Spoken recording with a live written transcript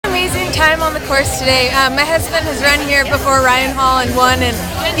time on the course today. My husband has run here before Ryan Hall and won, and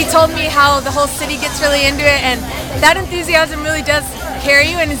he told me how the whole city gets really into it, and that enthusiasm really does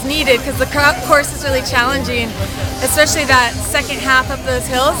carry you and is needed because the course is really challenging, especially that second half of those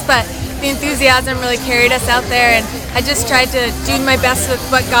hills, but the enthusiasm really carried us out there, and I just tried to do my best with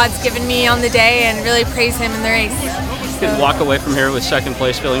what God's given me on the day and really praise Him in the race. You could walk away from here with second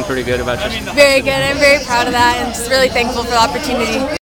place feeling pretty good about yourself. Very good. I'm very proud of that and just really thankful for the opportunity.